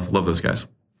yeah, love those guys.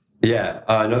 Yeah,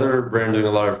 another brand doing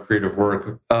a lot of creative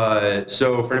work.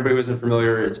 So for anybody who isn't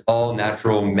familiar, it's all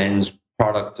natural men's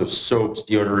products, so soaps,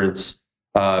 deodorants,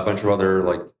 a bunch of other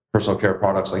like personal care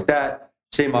products like that.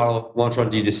 same model, launched on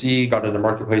D2C, got into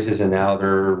marketplaces, and now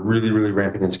they're really, really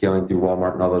ramping and scaling through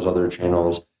Walmart and all those other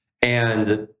channels.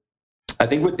 And I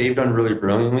think what they've done really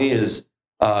brilliantly is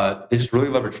they just really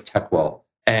leverage tech well.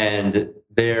 And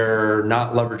they're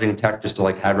not leveraging tech just to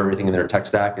like have everything in their tech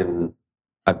stack. And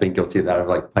I've been guilty of that, of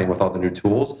like playing with all the new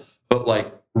tools, but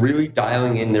like really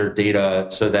dialing in their data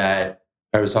so that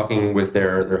I was talking with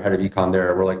their head of ecom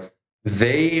there. We're like,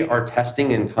 they are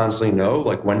testing and constantly know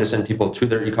like when to send people to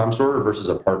their ecom store versus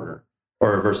a partner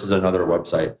or versus another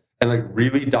website, and like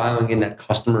really dialing in that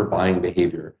customer buying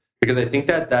behavior. Because I think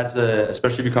that's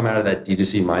especially if you come out of that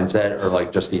D2C mindset or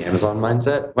like just the Amazon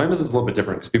mindset. Well, Amazon's a little bit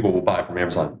different because people will buy from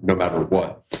Amazon no matter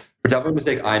what. But definitely a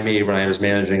mistake I made when I was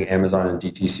managing Amazon and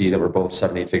DTC that were both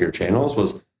 7-8 figure channels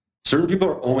was certain people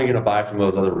are only going to buy from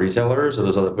those other retailers or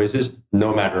those other places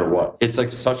no matter what. It's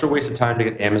like such a waste of time to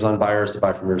get Amazon buyers to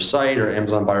buy from your site or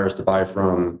Amazon buyers to buy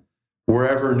from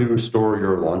wherever new store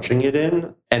you're launching it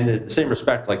in. And in the same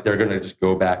respect, like they're going to just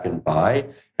go back and buy.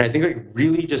 And I think like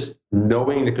really just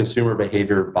knowing the consumer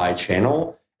behavior by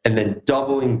channel and then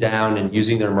doubling down and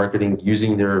using their marketing,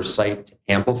 using their site to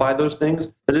amplify those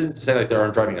things. That isn't to say like they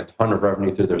aren't driving a ton of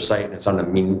revenue through their site and it's not a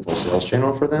meaningful sales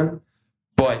channel for them,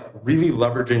 but really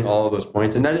leveraging all of those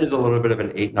points. And that is a little bit of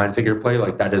an 8-9 figure play.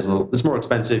 Like that is it's more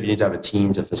expensive. You need to have a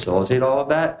team to facilitate all of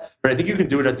that. But I think you can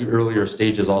do it at the earlier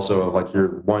stages also of like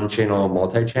your one channel,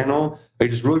 multi-channel. It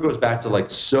just really goes back to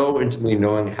like so intimately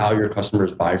knowing how your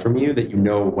customers buy from you that you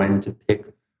know when to pick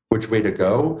which way to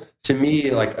go. To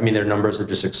me, like, I mean, their numbers have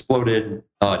just exploded.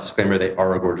 Disclaimer, they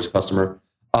are a gorgeous customer.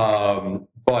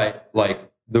 But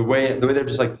like the way they've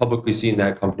just like publicly seen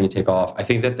that company take off, I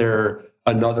think that they're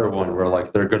another one where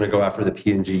like they're going to go after the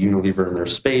P&G Unilever in their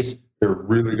space. They're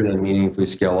really going to meaningfully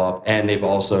scale up. And they've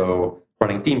also,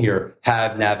 running theme here,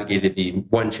 have navigated the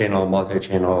one channel,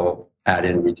 multi-channel,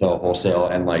 add-in retail, wholesale.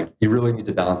 And like, you really need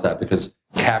to balance that because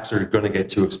CACs are going to get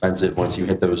too expensive once you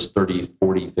hit those 30,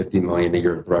 40, 50 million a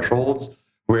year thresholds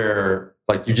where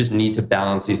like you just need to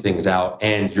balance these things out.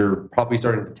 And you're probably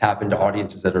starting to tap into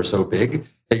audiences that are so big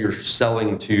that you're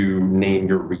selling to name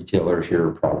your retailer here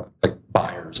product, like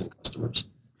buyers and customers.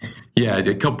 Yeah,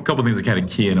 a couple things to kind of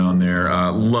key in on there.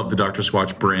 Love the Dr.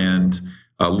 Swatch brand.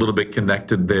 A little bit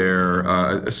connected there.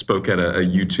 I spoke at a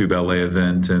YouTube LA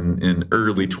event in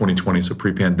early 2020, so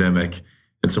pre-pandemic,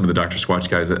 and some of the Dr. Swatch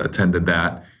guys attended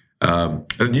that.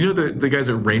 Do you know the guys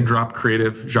at Raindrop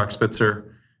Creative, Jacques Spitzer?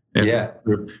 And yeah.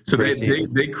 So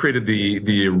they created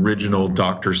the original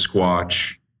Dr.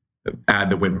 Swatch ad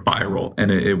that went viral,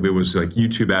 and it was like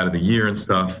YouTube ad of the year and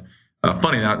stuff.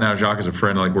 Funny now Jacques is a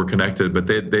friend, like we're connected, but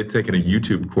they'd taken a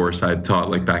YouTube course I had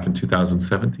taught like back in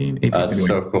 2017, 18. That's anyway.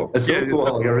 So cool. It's so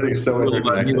cool. Like everything's so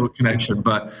little connection,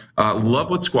 but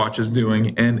love what Swatch is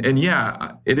doing. And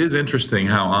yeah, it is interesting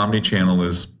how omni-channel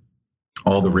is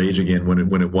all the rage again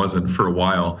when it wasn't for a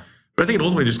while. But I think it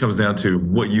ultimately just comes down to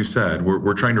what you said.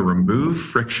 We're trying to remove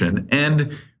friction,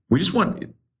 and we just want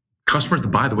customers to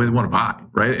buy the way they want to buy,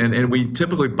 right? And we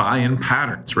typically buy in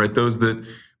patterns, right? Those that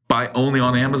buy only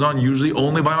on Amazon usually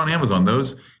only buy on Amazon.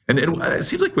 Those, and it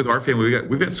seems like with our family,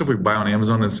 we've got stuff we buy on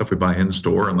Amazon and stuff we buy in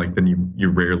store, and like then you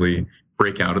rarely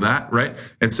break out of that, right?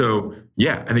 And so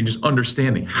yeah, I think just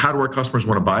understanding how do our customers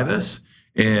want to buy this,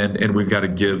 and we've got to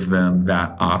give them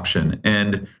that option.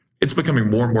 And it's becoming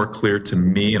more and more clear to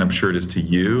me, and I'm sure it is to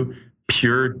you,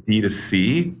 pure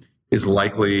D2C is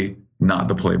likely not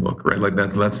the playbook, right? Like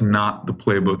that's not the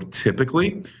playbook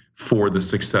typically for the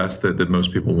success that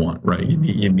most people want, right?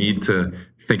 You need to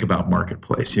think about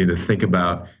marketplace. You need to think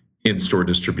about in-store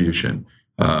distribution.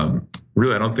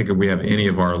 Really, I don't think we have any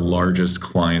of our largest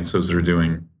clients, those that are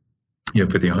doing,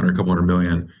 50, 100, couple hundred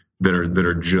million, that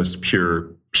are just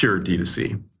pure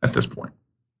D2C at this point.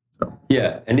 So.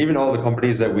 Yeah, and even all the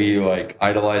companies that we like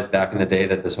idolized back in the day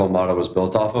that this whole model was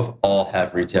built off of all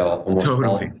have retail. Almost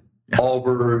totally. All.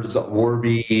 Allbirds,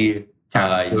 Warby,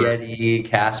 Yeti,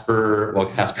 Casper. Well,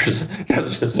 Casper's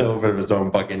just a little bit of his own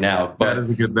bucket now. But that is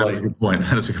a good point.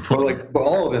 But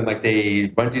all of them, like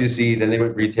they went D2C, then they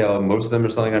went retail. Most of them are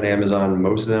selling on Amazon.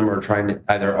 Most of them are trying to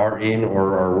either are in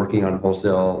or are working on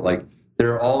wholesale. Like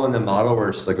they're all in the model where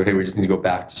it's just like, okay, we just need to go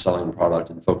back to selling the product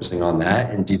and focusing on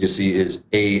that. And D2C is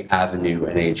a avenue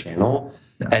and a channel.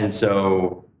 Yeah. And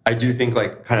so I do think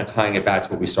like kind of tying it back to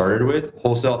what we started with,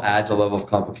 wholesale adds a level of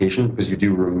complication because you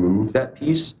do remove that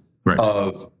piece. Right.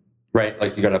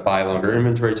 Like you got to buy longer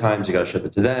inventory times, you got to ship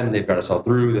it to them, they've got to sell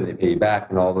through, then they pay you back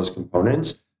and all those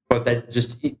components. But that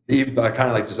just, I kind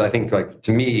of like just, I think like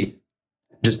to me,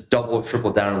 just double,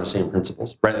 triple down on the same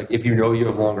principles, right? Like if you know you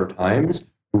have longer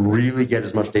times, really get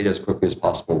as much data as quickly as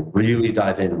possible, really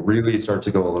dive in, really start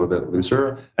to go a little bit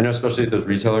looser. I know especially those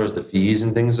retailers, the fees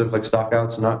and things of like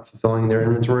stockouts not fulfilling their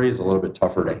inventory is a little bit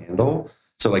tougher to handle.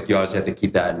 So like you obviously have to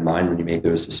keep that in mind when you make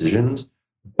those decisions.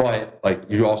 But like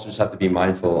you also just have to be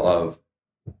mindful of,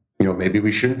 maybe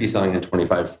we shouldn't be selling in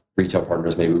 25 retail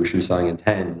partners. Maybe we should be selling in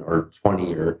 10 or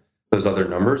 20 or those other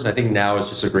numbers. And I think now is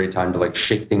just a great time to like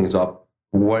shake things up,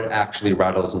 what actually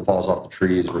rattles and falls off the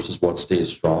trees versus what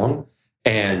stays strong.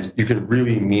 And you can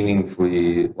really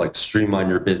meaningfully like streamline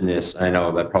your business. I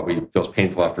know that probably feels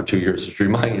painful after 2 years of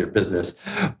streamlining your business,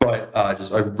 but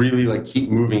just really like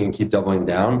keep moving and keep doubling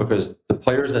down, because the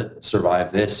players that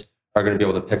survive this are going to be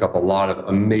able to pick up a lot of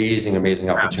amazing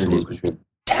opportunities between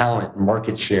talent,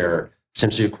 market share,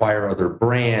 potentially acquire other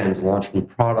brands, launch new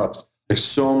products. There's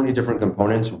so many different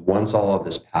components once all of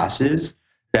this passes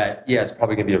that, it's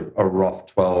probably going to be a rough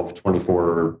 12,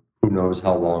 24, who knows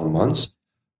how long months.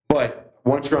 But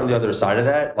once you're on the other side of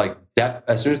that, like debt,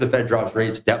 as soon as the Fed drops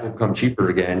rates, debt will become cheaper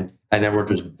again. And then we're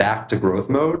just back to growth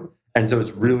mode. And so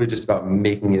it's really just about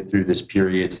making it through this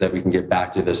period so that we can get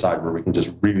back to the side where we can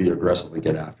just really aggressively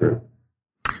get after it.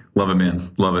 Love it,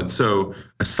 man. Love it. So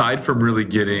aside from really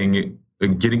getting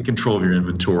control of your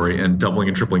inventory and doubling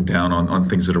and tripling down on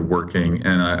things that are working,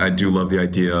 and I do love the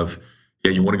idea of,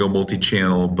 you want to go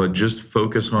multi-channel, but just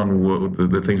focus on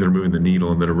the things that are moving the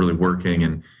needle and that are really working,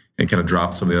 and kind of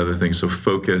drop some of the other things. So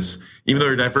focus, even though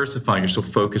you're diversifying, you're still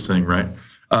focusing, right?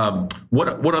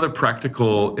 What other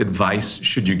practical advice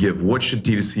should you give? What should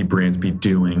D2C brands be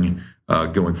doing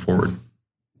going forward?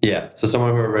 Yeah. So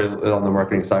someone who on the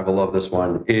marketing side will love this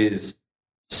one is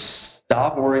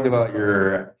stop worrying about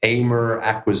your AMR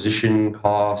acquisition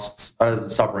costs.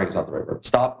 Stop worrying is not the right word.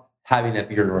 Stop having that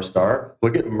be your North Star.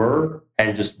 Look at MER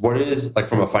and just what is, like,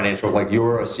 from a financial, like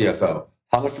you're a CFO.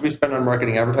 How much do we spend on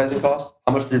marketing advertising costs?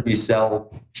 How much did we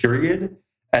sell, period?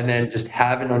 And then just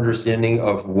have an understanding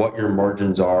of what your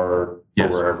margins are for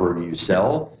wherever you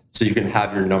sell, so you can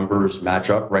have your numbers match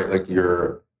up, right? Like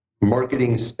your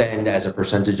marketing spend as a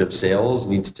percentage of sales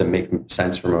needs to make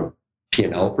sense from a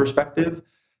P&L perspective.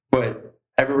 But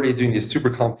everybody's doing these super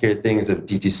complicated things of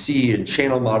DTC and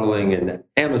channel modeling and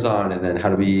Amazon, and then how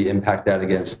do we impact that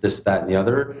against this, that, and the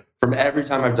other. From every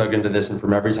time I've dug into this and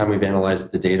from every time we've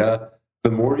analyzed the data,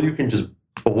 the more you can just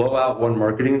blow out one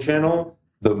marketing channel,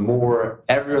 the more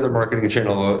every other marketing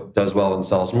channel does well and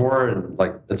sells more. And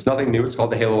like, it's nothing new. It's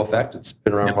called the halo effect. It's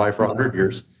been around probably for 100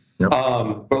 years.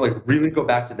 But like really go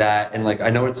back to that. And like,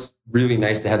 I know it's really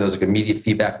nice to have those like immediate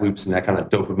feedback loops and that kind of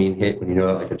dopamine hit when you know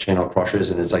that like a channel crushes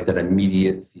and it's like that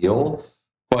immediate feel,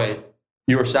 but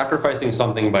you're sacrificing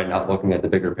something by not looking at the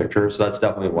bigger picture. So that's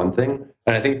definitely one thing.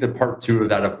 And I think the part two of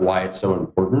that, of why it's so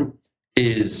important,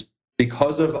 is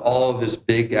because of all of this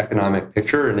big economic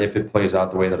picture. And if it plays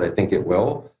out the way that I think it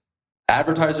will,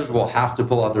 advertisers will have to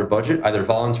pull out their budget either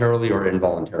voluntarily or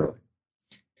involuntarily.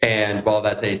 And while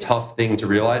that's a tough thing to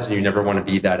realize, and you never want to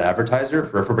be that advertiser,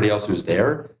 for everybody else who's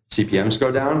there, CPMs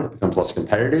go down, it becomes less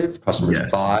competitive,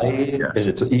 customers buy, and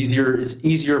it's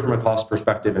easier from a cost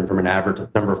perspective and from an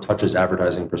number of touches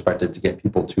advertising perspective to get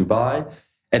people to buy.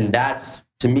 And that's,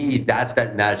 to me, that's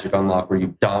that magic unlock where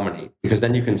you dominate, because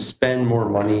then you can spend more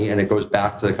money, and it goes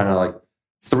back to kind of like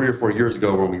 3 or 4 years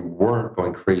ago when we weren't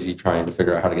going crazy trying to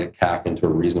figure out how to get CAC into a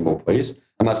reasonable place.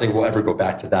 I'm not saying we'll ever go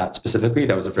back to that specifically.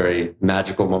 That was a very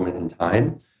magical moment in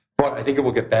time. But I think it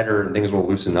will get better and things will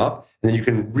loosen up. And then you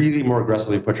can really more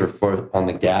aggressively put your foot on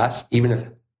the gas, even if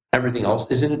everything else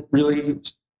isn't really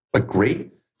like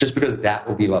great, just because that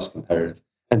will be less competitive.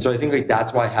 And so I think like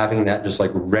that's why having that just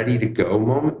like ready to go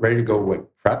moment, ready to go like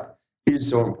prep is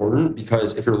so important,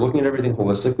 because if you're looking at everything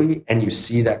holistically and you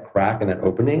see that crack and that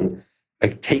opening,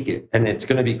 like take it, and it's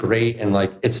going to be great. And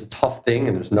like, it's a tough thing,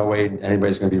 and there's no way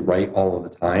anybody's going to be right all of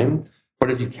the time. But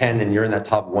if you can, and you're in that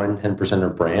top 10%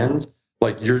 of brands,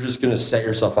 like you're just going to set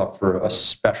yourself up for a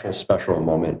special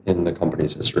moment in the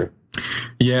company's history.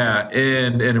 Yeah,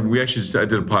 and we actually I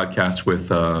did a podcast with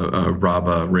Rob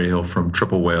Rahill from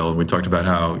Triple Whale, and we talked about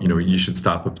how you should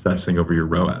stop obsessing over your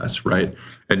ROAS, right?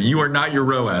 And you are not your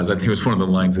ROAS. I think it was one of the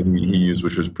lines that he used,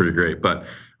 which was pretty great. But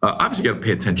obviously, you got to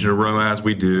pay attention to ROAS.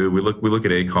 We do. We look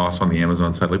at ACOS on the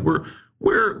Amazon side. Like we're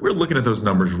looking at those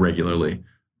numbers regularly,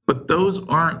 but those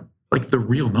aren't like the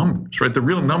real numbers, right? The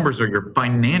real numbers are your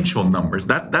financial numbers.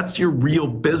 That's your real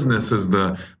business, is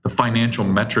the financial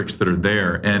metrics that are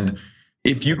there. And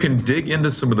if you can dig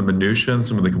into some of the minutiae and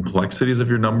some of the complexities of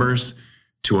your numbers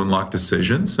to unlock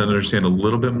decisions and understand a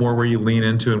little bit more where you lean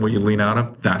into and what you lean out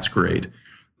of, that's great.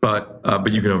 But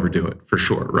you can overdo it for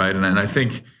sure, right? And I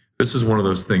think this is one of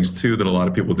those things too that a lot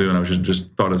of people do. And I was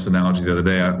just thought of this analogy the other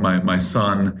day. My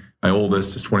son, my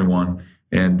oldest, is 21.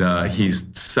 and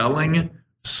he's selling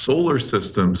solar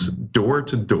systems door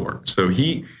to door. So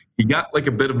he got like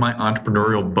a bit of my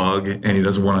entrepreneurial bug, and he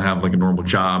doesn't want to have like a normal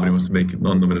job, and he wants to make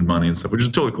unlimited money and stuff, which is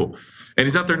totally cool. And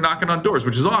he's out there knocking on doors,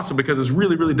 which is awesome because it's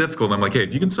really, really difficult. And I'm like, hey,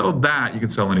 if you can sell that, you can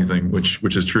sell anything,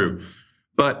 which is true.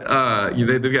 But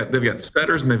they've got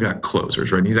setters and they've got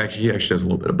closers, right? And he actually does a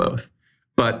little bit of both.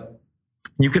 But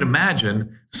you can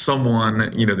imagine someone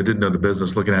that didn't know the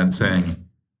business looking at it and saying,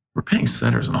 we're paying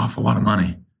setters an awful lot of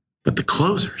money. But the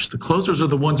closers are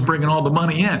the ones bringing all the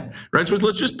money in, right? So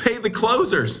let's just pay the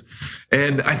closers.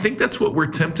 And I think that's what we're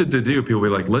tempted to do. People be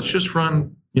like, let's just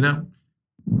run,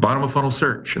 bottom of funnel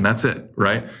search, and that's it,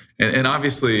 right? And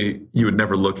obviously, you would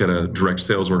never look at a direct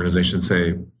sales organization and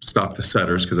say, stop the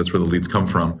setters, because that's where the leads come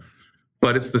from.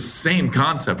 But it's the same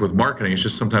concept with marketing. It's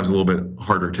just sometimes a little bit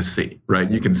harder to see, right?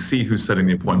 You can see who's setting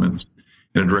the appointments.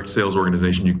 In a direct sales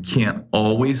organization, you can't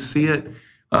always see it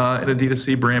in a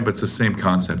D2C brand, but it's the same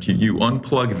concept. You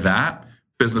unplug that,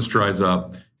 business dries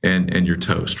up, and you're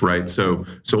toast, right? So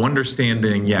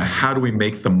understanding, how do we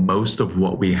make the most of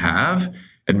what we have?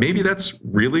 And maybe that's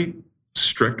really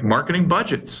strict marketing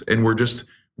budgets. And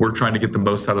we're trying to get the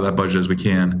most out of that budget as we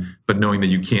can, but knowing that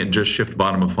you can't just shift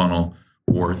bottom of funnel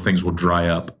or things will dry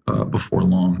up before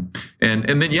long. And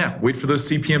then, wait for those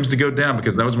CPMs to go down,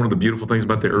 because that was one of the beautiful things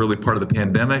about the early part of the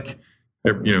pandemic.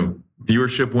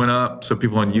 Viewership went up. So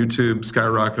people on YouTube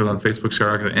skyrocketed, on Facebook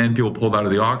skyrocketed, and people pulled out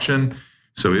of the auction.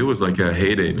 So it was like a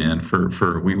heyday, man,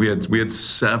 we had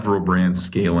several brands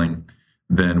scaling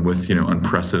then with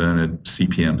unprecedented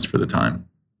CPMs for the time.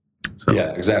 So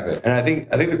yeah, exactly. And I think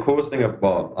the coolest thing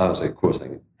honestly, the coolest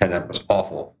thing, pandemic was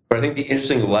awful. But I think the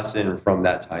interesting lesson from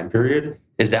that time period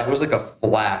is that was like a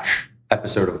flash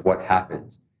episode of what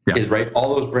happened. Yeah. Is right,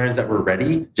 all those brands that were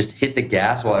ready just hit the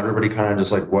gas while everybody kind of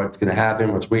just like, what's going to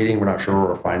happen, what's waiting, we're not sure where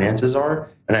our finances are.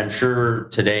 And I'm sure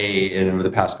today and over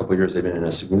the past couple of years, they've been in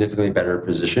a significantly better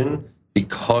position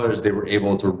because they were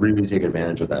able to really take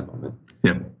advantage of that moment.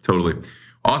 Yeah, totally.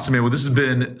 Awesome, man. Well, this has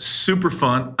been super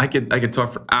fun. I could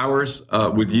talk for hours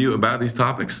with you about these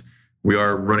topics. We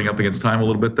are running up against time a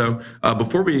little bit, though.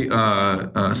 Before we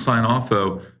sign off,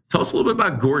 though, tell us a little bit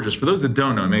about Gorgias. For those that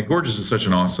don't know, Gorgias is such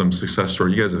an awesome success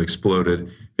story. You guys have exploded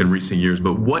in recent years.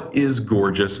 But what is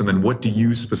Gorgias, and then what do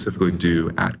you specifically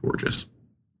do at Gorgias?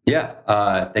 Yeah,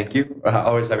 thank you.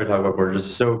 Always happy to talk about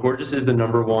Gorgias. So Gorgias is the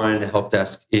number one help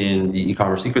desk in the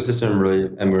e-commerce ecosystem, really,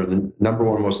 and we're the number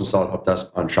one most installed help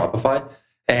desk on Shopify.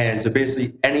 And so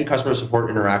basically any customer support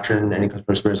interaction, any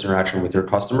customer experience interaction with your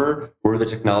customer, we're the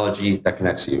technology that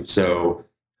connects you. So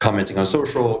commenting on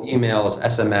social, emails,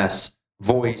 SMS,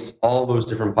 voice, all those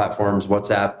different platforms.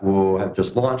 WhatsApp will have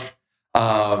just launched.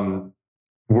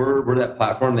 We're that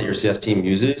platform that your CS team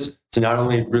uses to not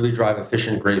only really drive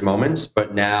efficient, great moments,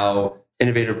 but now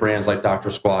innovative brands like Dr.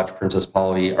 Squatch, Princess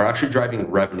Polly are actually driving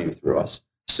revenue through us.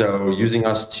 So using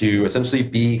us to essentially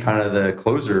be kind of the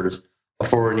closers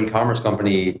for an e-commerce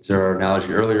company, to our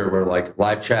analogy earlier, where like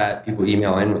live chat, people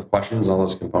email in with questions, all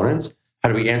those components. How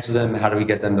do we answer them? How do we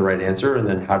get them the right answer? And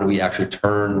then how do we actually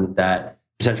turn that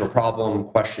potential problem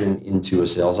question into a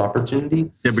sales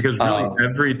opportunity? Yeah, because really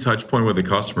every touch point with the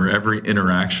customer, every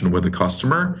interaction with the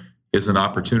customer is an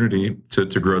opportunity to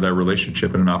grow that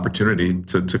relationship and an opportunity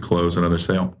to close another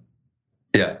sale.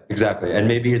 Yeah, exactly. And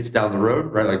maybe it's down the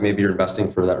road, right? Like maybe you're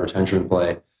investing for that retention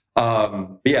play.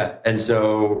 And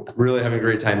so really having a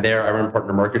great time there. I run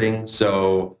partner marketing.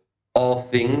 So all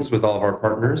things with all of our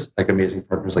partners, like amazing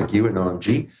partners like you and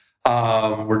OMG.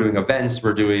 We're doing events.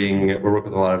 We're working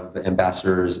with a lot of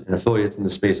ambassadors and affiliates in the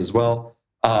space as well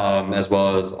as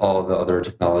all the other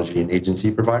technology and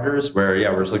agency providers where,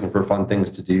 we're just looking for fun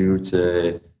things to do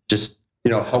to just,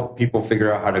 help people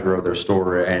figure out how to grow their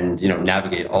store and,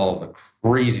 navigate all the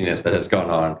craziness that has gone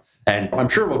on. And I'm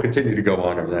sure we'll continue to go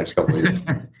on over the next couple of years.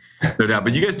 No doubt.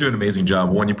 But you guys do an amazing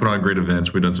job. One, you put on great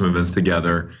events. We've done some events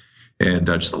together. And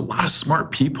just a lot of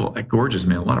smart people at Gorgias,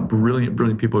 man. A lot of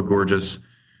brilliant people at Gorgias.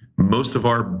 Most of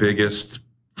our biggest,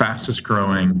 fastest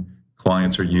growing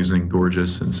clients are using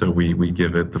Gorgias. And so we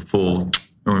give it the full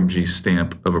OMG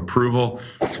stamp of approval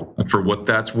for what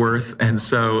that's worth. And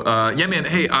so, man,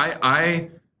 hey, I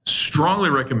strongly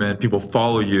recommend people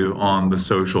follow you on the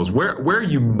socials. Where are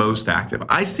you most active?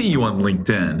 I see you on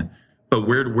LinkedIn, but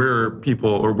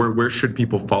where should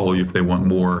people follow you if they want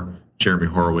more Jeremy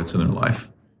Horowitz in their life?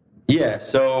 Yeah,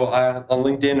 so on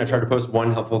LinkedIn, I try to post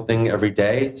one helpful thing every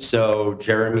day. So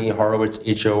Jeremy Horowitz,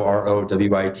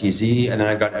 Horowitz, and then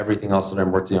I've got everything else that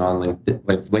I'm working on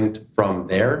linked from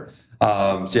there.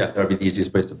 That would be the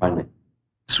easiest place to find me.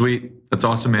 Sweet, that's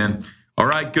awesome, man. All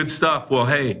right, good stuff. Well,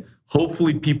 hey,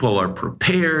 hopefully people are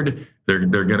prepared. They're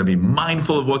going to be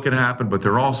mindful of what could happen, but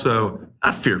they're also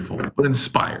not fearful, but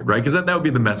inspired, right? Because that would be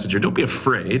the message here. Don't be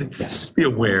afraid. Yes. Be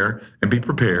aware and be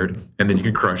prepared, and then you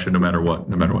can crush it no matter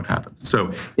what happens.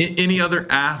 So any other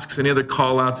asks, any other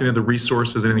call outs, any other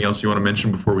resources, anything else you want to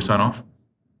mention before we sign off?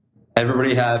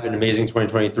 Everybody have an amazing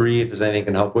 2023. If there's anything I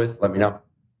can help with, let me know.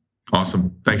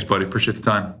 Awesome. Thanks, buddy. Appreciate the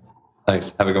time.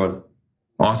 Thanks. Have a good one.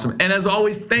 Awesome. And as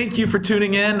always, thank you for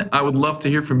tuning in. I would love to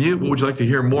hear from you. What would you like to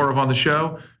hear more of on the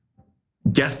show?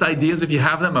 Guest ideas, if you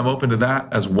have them, I'm open to that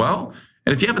as well.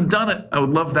 And if you haven't done it, I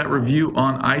would love that review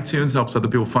on iTunes. Helps other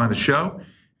people find the show.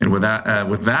 And with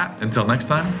that, until next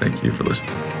time, thank you for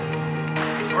listening.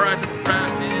 All right, that's a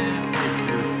wrap, man.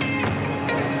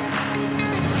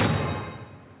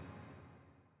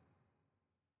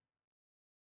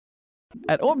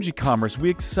 At OMG Commerce, we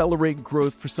accelerate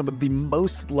growth for some of the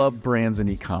most loved brands in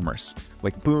e-commerce,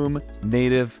 like Boom,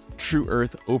 Native, True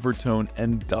Earth, Overtone,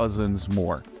 and dozens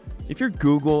more. If your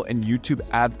Google and YouTube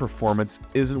ad performance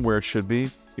isn't where it should be,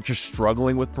 if you're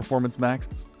struggling with Performance Max,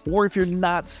 or if you're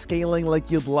not scaling like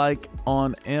you'd like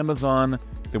on Amazon,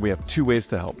 then we have two ways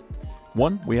to help.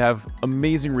 One, we have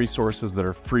amazing resources that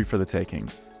are free for the taking,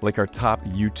 like our top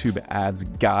YouTube ads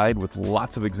guide with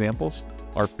lots of examples,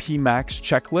 our PMax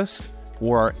checklist,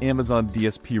 or our Amazon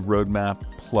DSP roadmap,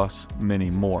 plus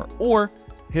many more. Or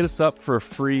hit us up for a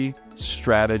free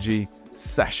strategy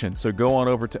session. So go on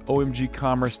over to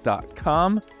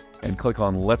omgcommerce.com and click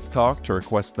on Let's Talk to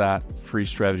request that free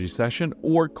strategy session,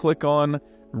 or click on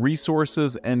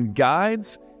Resources and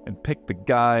Guides and pick the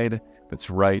guide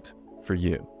that's right for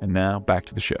you. And now back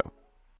to the show.